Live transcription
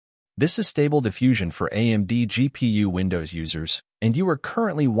This is Stable Diffusion for AMD GPU Windows users, and you are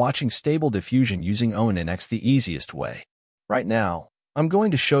currently watching Stable Diffusion using ONNX the easiest way. Right now, I'm going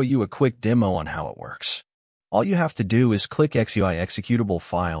to show you a quick demo on how it works. All you have to do is click XUI executable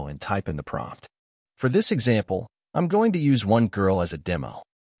file and type in the prompt. For this example, I'm going to use one girl as a demo.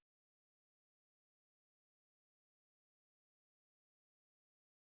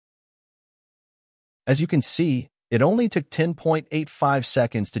 As you can see, it only took 10.85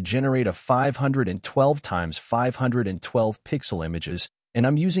 seconds to generate a 512 x 512 pixel images, and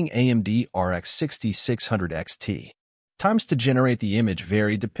I'm using AMD RX 6600 XT. Times to generate the image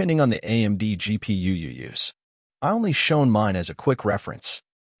vary depending on the AMD GPU you use. I only shown mine as a quick reference.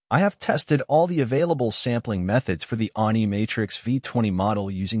 I have tested all the available sampling methods for the ONNX Matrix V20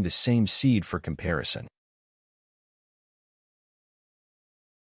 model using the same seed for comparison.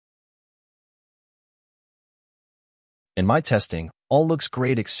 In my testing, all looks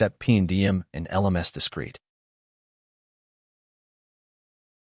great except PNDM and LMS discrete.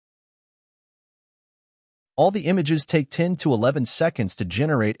 All the images take 10 to 11 seconds to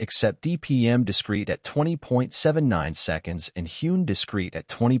generate except DPM discrete at 20.79 seconds and Hune discrete at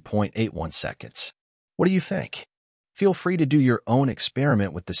 20.81 seconds. What do you think? Feel free to do your own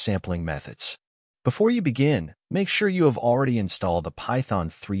experiment with the sampling methods. Before you begin, make sure you have already installed the Python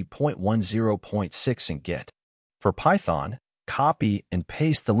 3.10.6 in Git. For Python, copy and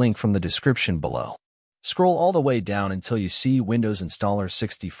paste the link from the description below. Scroll all the way down until you see Windows Installer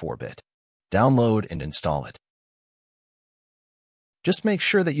 64-bit. Download and install it. Just make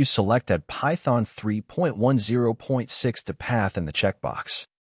sure that you select that Python 3.10.6 to path in the checkbox.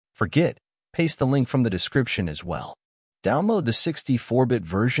 For Git, paste the link from the description as well. Download the 64-bit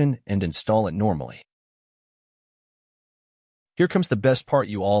version and install it normally. Here comes the best part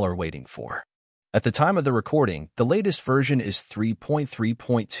you all are waiting for. At the time of the recording, the latest version is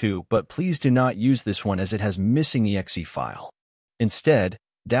 3.3.2, but please do not use this one as it has missing exe file. Instead,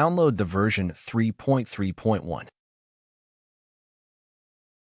 download the version 3.3.1.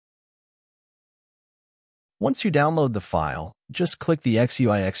 Once you download the file, just click the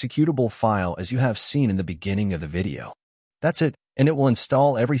XUI executable file as you have seen in the beginning of the video. That's it, and it will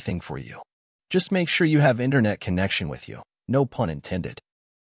install everything for you. Just make sure you have internet connection with you, no pun intended.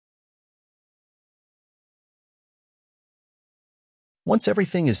 Once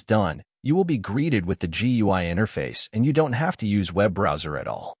everything is done, you will be greeted with the GUI interface and you don't have to use web browser at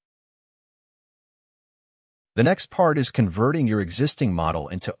all. The next part is converting your existing model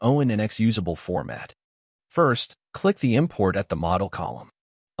into ONNX usable format. First, click the Import at the Model column.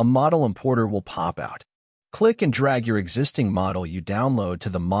 A model importer will pop out. Click and drag your existing model you download to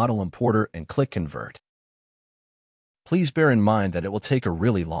the model importer and click Convert. Please bear in mind that it will take a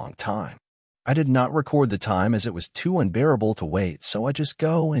really long time. I did not record the time as it was too unbearable to wait, so I just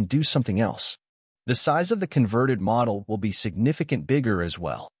go and do something else. The size of the converted model will be significantly bigger as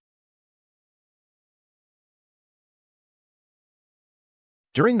well.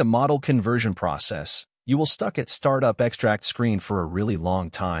 During the model conversion process, you will stuck at Startup Extract screen for a really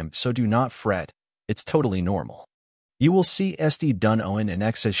long time, so do not fret, it's totally normal. You will see SD done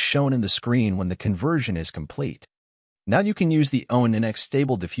ONNX as shown in the screen when the conversion is complete. Now you can use the ONNX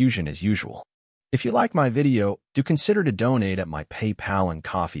Stable Diffusion as usual. If you like my video, do consider to donate at my PayPal and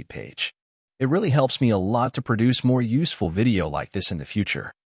Ko-fi page. It really helps me a lot to produce more useful video like this in the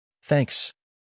future. Thanks.